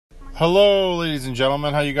Hello, ladies and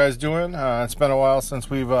gentlemen. How you guys doing? It's been a while since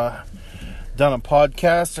we've done a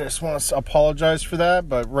podcast. I just want to apologize for that.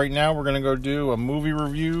 But right now, we're going to go do a movie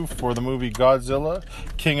review for the movie Godzilla,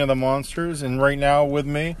 King of the Monsters. And right now, with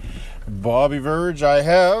me, Bobby Verge, I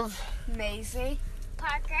have Maisie,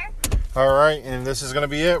 Parker. All right, and this is going to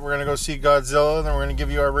be it. We're going to go see Godzilla, and then we're going to give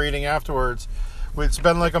you our rating afterwards. It's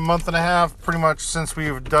been like a month and a half, pretty much, since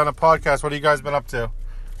we've done a podcast. What have you guys been up to?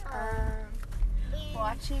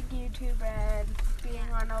 Watching YouTube and being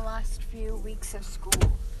on the last few weeks of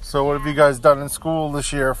school. So what have you guys done in school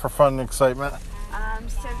this year for fun and excitement?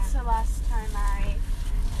 Since the last time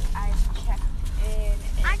I've checked in,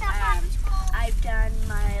 I've done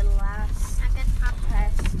my last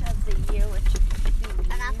test of the year, which is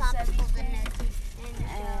everything,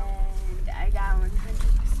 and I got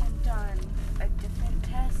 100% on a different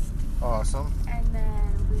test. Awesome. And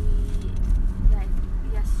then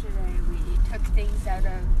yesterday we took things out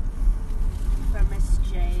from Miss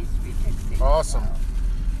J's. We took things Awesome. out.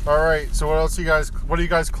 All right. So what else what are you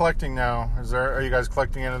guys collecting now? Are you guys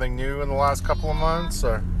collecting anything new in the last couple of months,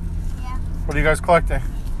 or? Yeah. What are you guys collecting?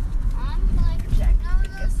 I'm collecting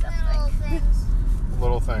little things.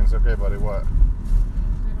 Little things. Okay, buddy. What?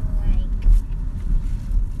 Like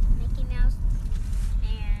Mickey Mouse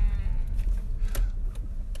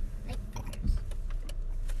and figures.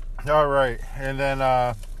 All right. And then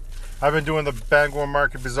I've been doing the Bangor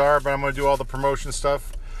Market Bazaar, but I'm going to do all the promotion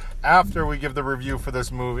stuff after we give the review for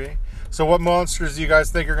this movie. So what monsters do you guys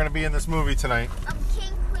think are going to be in this movie tonight?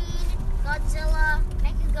 King, Queen, Godzilla,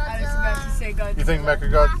 Mechagodzilla. I was about to say Godzilla. You think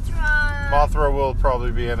Mothra. Mothra will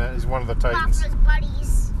probably be in it. He's one of the Titans. Mothra's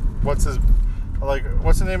buddies.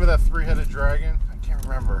 What's the name of that three-headed dragon? I can't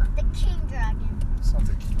remember. The King Dragon.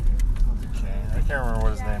 Something king. I can't remember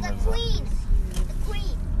what his name The is. Queen. The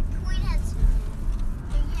Queen. The Queen has 3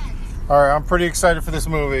 heads. All right, I'm pretty excited for this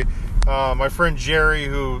movie. My friend Jerry,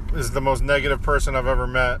 who is the most negative person I've ever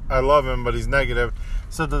met, I love him, but he's negative,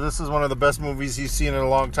 said that this is one of the best movies he's seen in a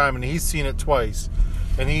long time, and he's seen it twice.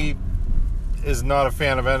 And he is not a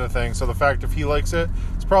fan of anything, so the fact if he likes it,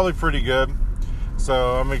 it's probably pretty good.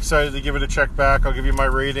 So I'm excited to give it a check back. I'll give you my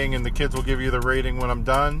rating, and the kids will give you the rating when I'm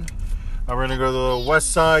done. We're going to go to the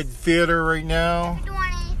West Side Theater right now. If you don't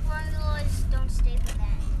want any formulas, don't stay for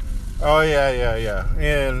that. Oh, yeah.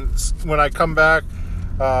 And when I come back,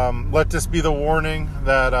 let this be the warning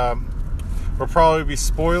that we'll probably be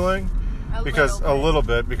spoiling a little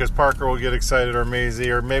bit, because Parker will get excited, or Maisie,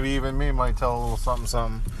 or maybe even me might tell a little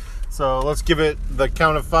something. So let's give it the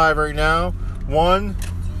count of 5 right now. 1,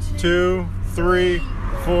 2, 3,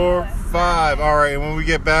 4, 5. All right, and when we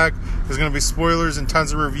get back, there's going to be spoilers and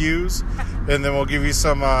tons of reviews, and then we'll give you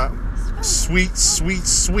some sweet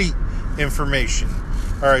information.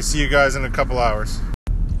 All right, see you guys in a couple hours.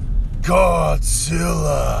 Godzilla.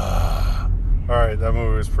 All right, that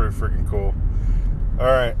movie was pretty freaking cool. All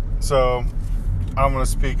right, so I'm going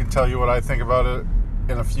to speak and tell you what I think about it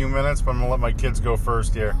in a few minutes, but I'm going to let my kids go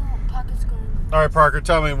first here. Parker's going. All right, Parker,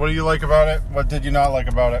 tell me, what do you like about it? What did you not like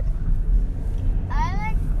about it? I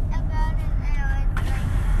like about it that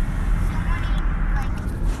so many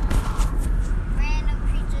random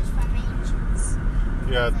creatures from ancients.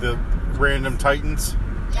 Yeah, the random titans.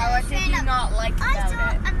 Now, what did you not like I about saw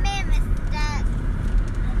it? a mammoth that.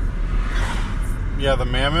 Yeah, the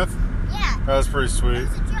mammoth. Yeah. That was pretty sweet. It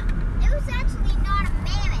was actually not a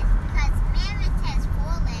mammoth, because mammoth has 4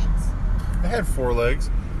 legs. They had 4 legs.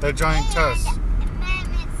 They had giant tusks. And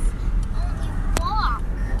mammoths only walk.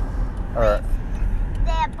 All right.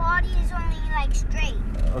 Their body is only like straight.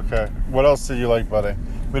 Okay. What else did you like, buddy?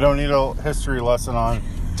 We don't need a history lesson on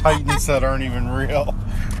titans that aren't even real.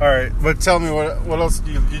 All right, but tell me, what else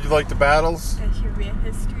did you like? The battles? There should be a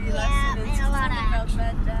history lesson and a lot of about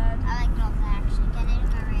that, Dad. I like all the action. Get it in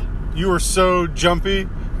my rating. You were so jumpy.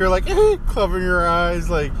 You're like covering your eyes.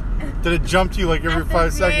 Like, did it jump to you like every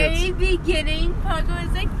 5 seconds? At the very beginning, Parker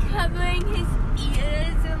was like covering his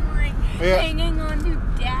ears and like hanging on to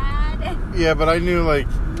Dad. Yeah, but I knew it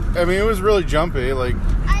was really jumpy. Like,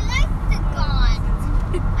 I like the god.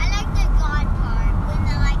 I like the god part when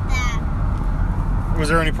they're like that. was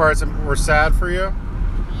there any parts that were sad for you?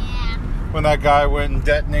 Yeah. When that guy went and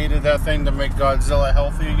detonated that thing to make Godzilla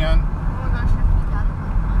healthy again? Oh my gosh, I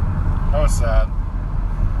forgot. That was sad.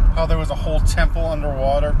 How there was a whole temple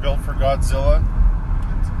underwater built for Godzilla.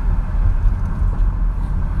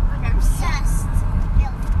 Like, I'm Just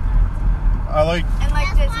built. I like. And like,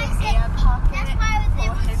 That's there's why I an said- air pocket that's why I was for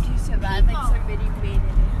able him to survive. Like, people. somebody made it in.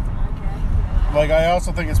 Okay. Like, I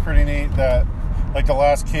also think it's pretty neat that, like, the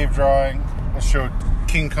last cave drawing showed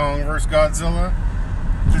King Kong versus Godzilla,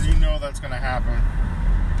 because you know that's going to happen.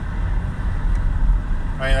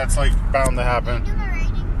 I mean, that's like bound to happen. Do my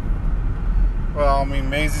rating. Well, I mean,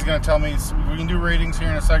 Maisie's gonna tell me we can do ratings here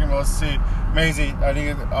in a second, but let's see. Maisie, I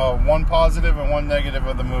think one positive and one negative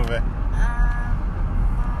of the movie. I'm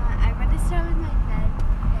gonna start with my negative.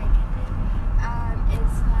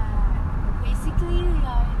 Is basically we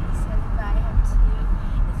already said it, but I have two.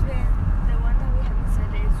 It's when the one that we haven't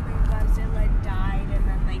said is when Godzilla died and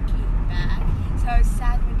then like came back. So I was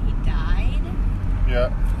sad when he died. Yeah.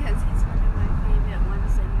 Because he's one of my favorite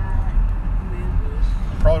ones in that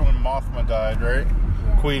movie. Probably when Mothma died, right?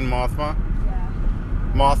 Yeah. Queen Mothma. Yeah.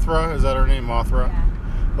 Mothra, is that her name? Mothra.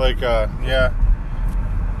 Yeah. Like, yeah.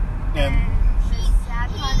 And the sad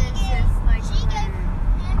part is just like She when, gave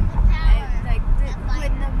him the power.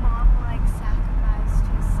 when the mom like sacrificed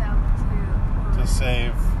herself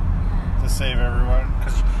to save everyone,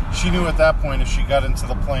 because she knew at that point if she got into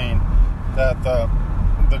the plane that the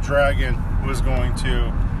dragon was going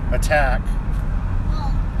to attack Oh,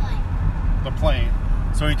 what? the plane.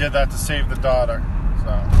 So he did that to save the daughter. So. You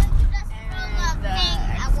can just scroll the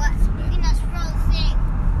thing. You can just scroll the thing.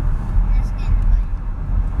 That's good.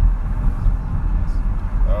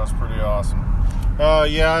 That was pretty awesome.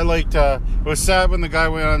 Yeah, I liked, it was sad when the guy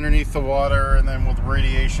went underneath the water and then with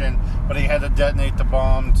radiation, but he had to detonate the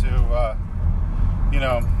bomb to,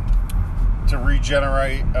 to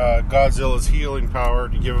regenerate Godzilla's healing power,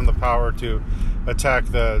 to give him the power to attack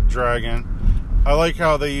the dragon. I like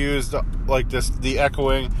how they used, like, the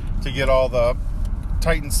echoing to get all the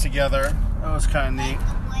Titans together. That was kind of neat. Like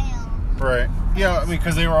the whale. Right. Yeah, I mean,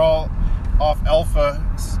 because they were all off alpha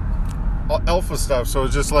stuff, so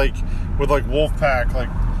it's just like with like Wolfpack, like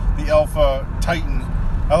the Alpha Titan.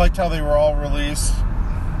 I liked how they were all released.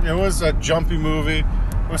 It was a jumpy movie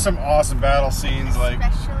with some awesome battle scenes. Like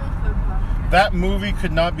especially for Buffy. that movie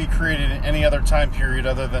could not be created in any other time period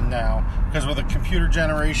other than now, because with the computer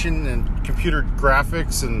generation and computer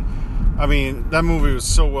graphics, and I mean that movie was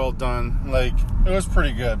so well done. Like it was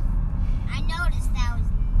pretty good. I noticed that was.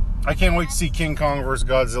 I can't wait to see King Kong vs.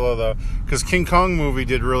 Godzilla, though, because King Kong movie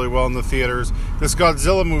did really well in the theaters. This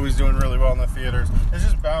Godzilla movie's doing really well in the theaters. It's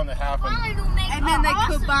just bound to happen. And then the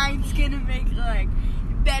combine's gonna make like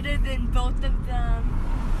better than both of them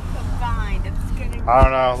combined. It's gonna. I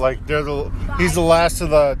don't know. Like he's the last of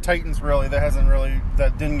the Titans, really.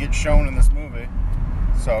 That didn't get shown in this movie.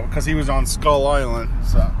 So because he was on Skull Island.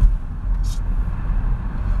 So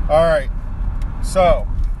all right. So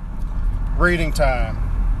rating time.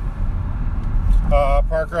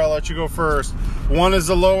 Parker, I'll let you go first. 1 is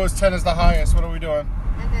the lowest, 10 is the highest. What are we doing?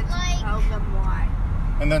 And then tell them why.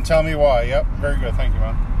 And then tell me why. Yep, very good. Thank you,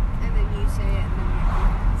 man. And then you say it, and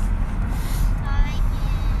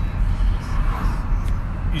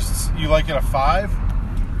then You like it a 5?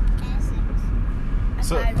 a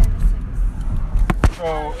So- 5 and a 6.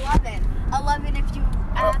 So 11. 11 if you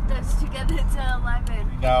add those together to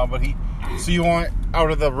 11. no, but so you want, out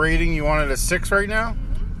of the rating, you want it a 6 right now?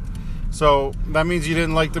 So that means you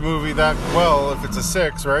didn't like the movie that well if it's a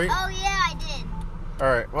 6, right? Oh yeah, I did.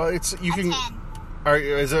 All right. Well, you A can. 10. All right,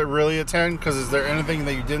 is it really a 10? Because is there anything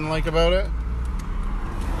that you didn't like about it?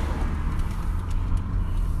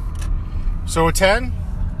 So a 10?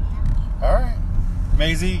 All right.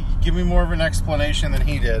 Maisie, give me more of an explanation than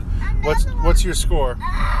he did. What's your score?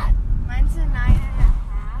 Mine's a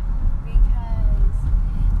 9.5 because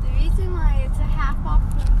the reason why it's a half off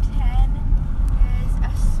from 10 is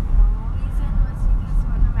a small reason was because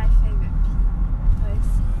one of my favorite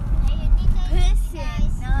person,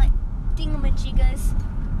 not thingamajiggas,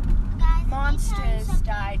 monsters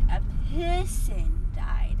died. A person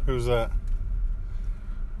died. Who's that?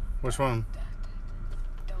 Which one?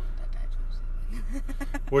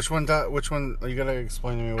 Which one died? Which one? You gotta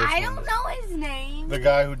explain to me which one. I don't know his name. The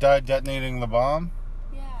guy who died detonating the bomb?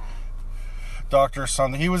 Yeah. Dr.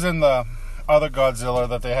 Sun. He was in the other Godzilla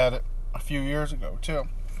that they had a few years ago, too.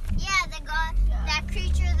 Yeah, that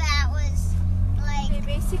creature that was like. They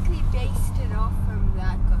basically based it off from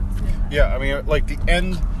that Godzilla. Yeah, I mean, like the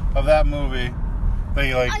end of that movie,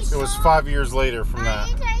 it was 5 years later from that.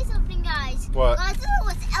 Let me tell you something, guys. What? Godzilla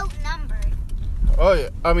was outnumbered. Oh yeah,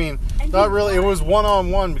 I mean, And not he really. It won. was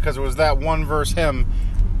 1-on-1 because it was that one versus him,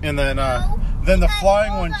 and then the Because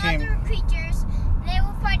flying all one the came. Other creatures, they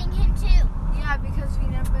were fighting him too. Yeah, because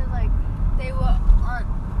remember, like, they were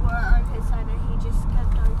on his side, and he just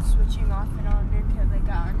kept on switching off and on until they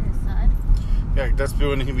got on his side. Yeah, that's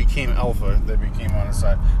when he became Alpha. They became on his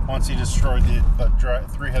side once he destroyed the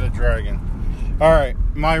three-headed dragon. All right,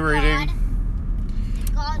 my rating.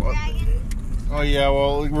 God What? dragon. Oh yeah,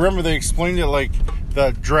 well remember they explained it like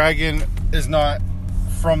the dragon is not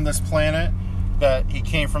from this planet, that he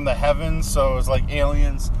came from the heavens, so it was like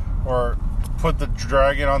aliens or put the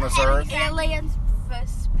dragon on this earth. Aliens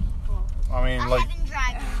versus people. I mean, like,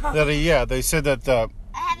 they said that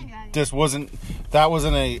that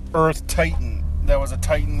wasn't a Earth Titan. That was a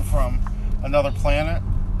Titan from another planet.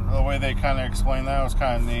 The way they kind of explained that was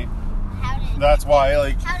kind of neat. That's why,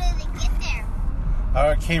 like, how did it get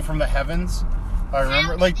there? It came from the heavens. I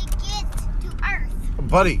remember, How did it get to Earth?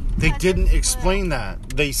 Buddy, they didn't explain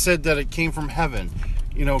that. They said that it came from heaven.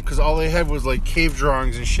 You know, because all they had was like cave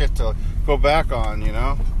drawings and shit to go back on. You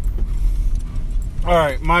know. All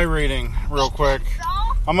right, my rating, real quick.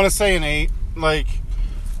 I'm gonna say an 8. Like,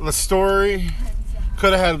 the story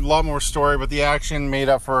could have had a lot more story, but the action made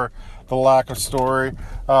up for the lack of story.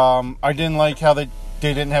 I didn't like how they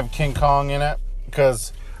didn't have King Kong in it,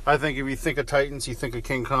 because I think if you think of Titans, you think of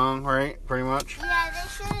King Kong, right? Pretty much. Yeah, they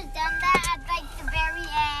should have done that at like the very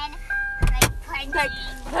end, like punching. Like,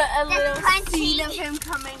 put a little punching. scene of him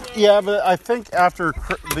coming in. Yeah, but I think after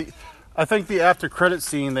the after credit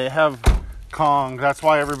scene, they have Kong. That's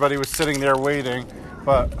why everybody was sitting there waiting.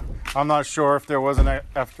 But I'm not sure if there was an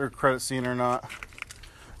after credit scene or not.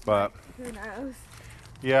 But Who knows?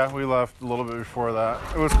 yeah, we left a little bit before that.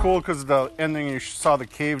 It was cool because the ending, you saw the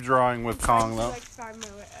cave drawing with Kong, though. Like 5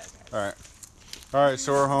 minutes. All right,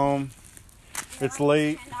 so we're home. It's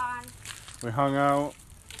late. We hung out,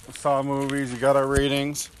 saw movies, we got our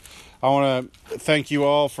ratings. I want to thank you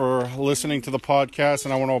all for listening to the podcast,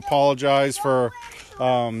 and I want to apologize for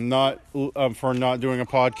not doing a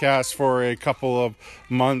podcast for a couple of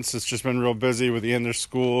months. It's just been real busy with the end of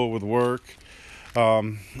school, with work.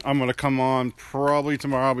 I'm going to come on probably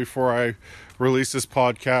tomorrow before I release this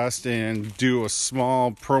podcast and do a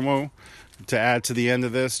small promo to add to the end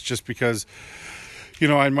of this, just because, you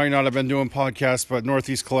know, I might not have been doing podcasts, but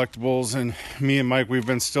Northeast Collectibles and me and Mike, we've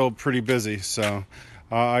been still pretty busy. So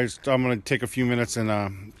I'm going to take a few minutes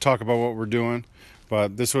and talk about what we're doing.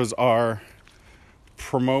 But this was our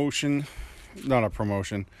promotion, not a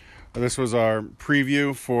promotion. This was our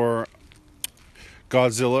preview for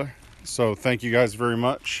Godzilla. So thank you guys very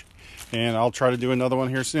much, and I'll try to do another one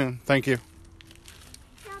here soon. Thank you.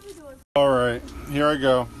 All right, here I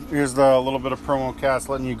go. Here's the little bit of promo cast,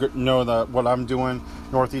 letting you know that what I'm doing,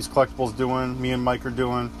 Northeast Collectibles doing, me and Mike are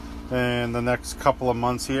doing in the next couple of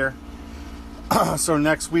months here. So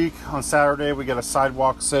next week on Saturday, we get a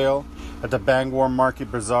sidewalk sale at the Bangor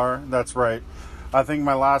Market Bazaar. That's right. I think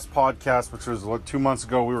my last podcast, which was 2 months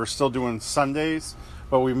ago, we were still doing Sundays,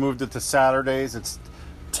 but we moved it to Saturdays. It's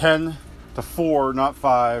 10 to 4, not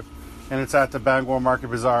 5, and it's at the Bangor Market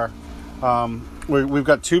Bazaar. We've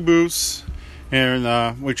got 2 booths,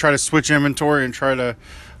 and we try to switch inventory and try to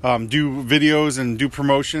do videos and do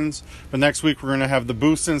promotions. But next week we're going to have the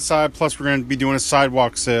booths inside, plus we're going to be doing a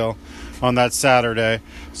sidewalk sale on that Saturday.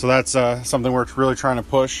 So that's something we're really trying to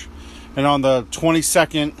push. And on the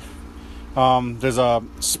 22nd, there's a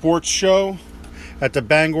sports show at the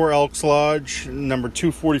Bangor Elks Lodge, number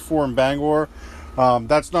 244 in Bangor.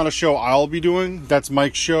 That's not a show I'll be doing. That's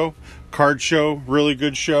Mike's show, card show, really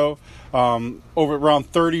good show. Over around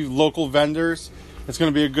 30 local vendors. It's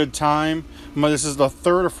going to be a good time. This is the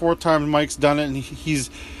 3rd or 4th time Mike's done it, and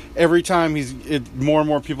every time more and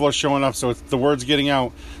more people are showing up, so the word's getting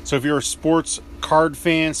out. So if you're a sports card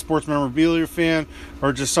fan, sports memorabilia fan,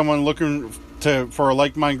 or just someone looking for a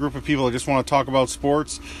like-minded group of people that just want to talk about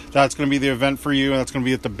sports, that's going to be the event for you, and that's going to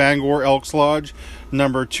be at the Bangor Elks Lodge,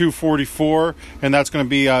 number 244, and that's going to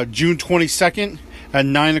be June 22nd at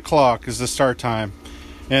 9 o'clock is the start time.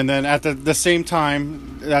 And then at the same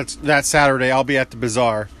time, that Saturday, I'll be at the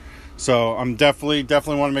bazaar. So I'm definitely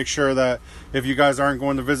want to make sure that if you guys aren't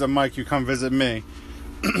going to visit Mike, you come visit me.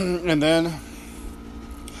 And then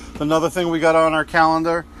another thing we got on our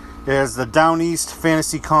calendar is the Down East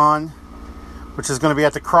Fantasy Con, which is going to be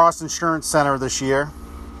at the Cross Insurance Center this year.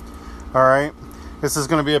 All right. This is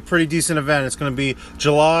going to be a pretty decent event. It's going to be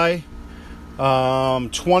July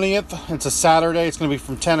 20th. It's a Saturday. It's going to be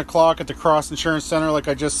from 10 o'clock at the Cross Insurance Center, like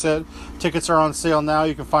I just said. Tickets are on sale now.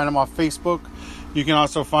 You can find them off Facebook. You can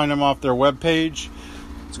also find them off their webpage.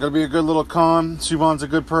 It's going to be a good little con. Siobhan's a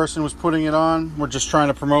good person who's putting it on. We're just trying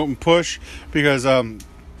to promote and push because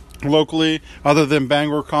locally, other than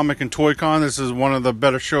Bangor Comic and Toy Con, this is one of the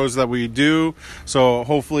better shows that we do. So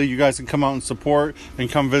hopefully you guys can come out and support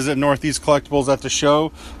and come visit Northeast Collectibles at the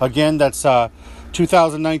show. Again, that's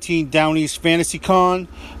 2019 Down East Fantasy Con.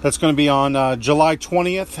 That's going to be on July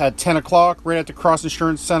 20th at 10 o'clock right at the Cross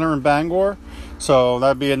Insurance Center in Bangor. So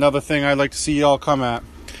that'd be another thing I'd like to see y'all come at.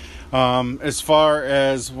 As far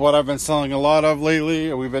as what I've been selling a lot of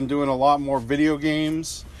lately, we've been doing a lot more video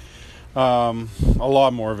games. A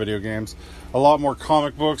lot more video games. a lot more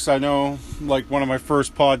comic books. I know, like, one of my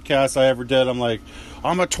first podcasts I ever did, I'm like,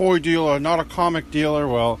 I'm a toy dealer, not a comic dealer.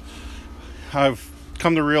 Well, I've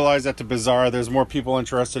come to realize at the bazaar there's more people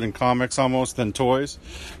interested in comics almost than toys.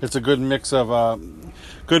 It's a good mix,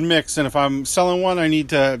 and if I'm selling one, I need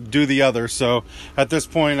to do the other. So at this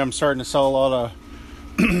point, I'm starting to sell a lot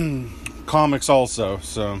of comics also.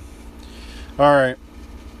 So all right,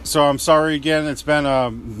 so I'm sorry again, it's been a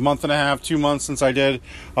month and a half, 2 months since I did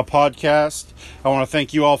a podcast. I want to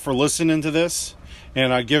thank you all for listening to this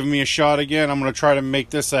and giving me a shot again. I'm going to try to make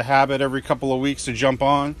this a habit every couple of weeks to jump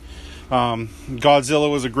on.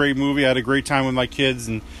 Godzilla was a great movie. I had a great time with my kids,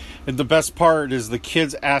 and the best part is the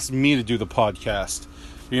kids asked me to do the podcast.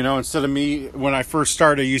 You know, instead of me, when I first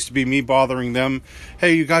started, it used to be me bothering them.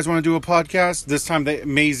 Hey, you guys want to do a podcast? This time,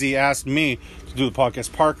 Maisie asked me to do the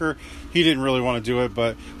podcast. Parker, he didn't really want to do it,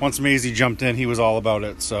 but once Maisie jumped in, he was all about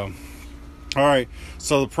it. So, all right.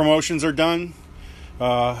 So the promotions are done.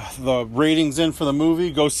 The ratings in for the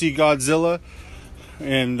movie. Go see Godzilla.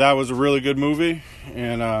 And that was a really good movie.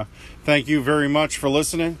 And thank you very much for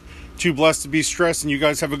listening. Too blessed to be stressed, and you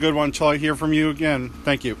guys have a good one until I hear from you again.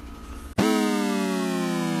 Thank you.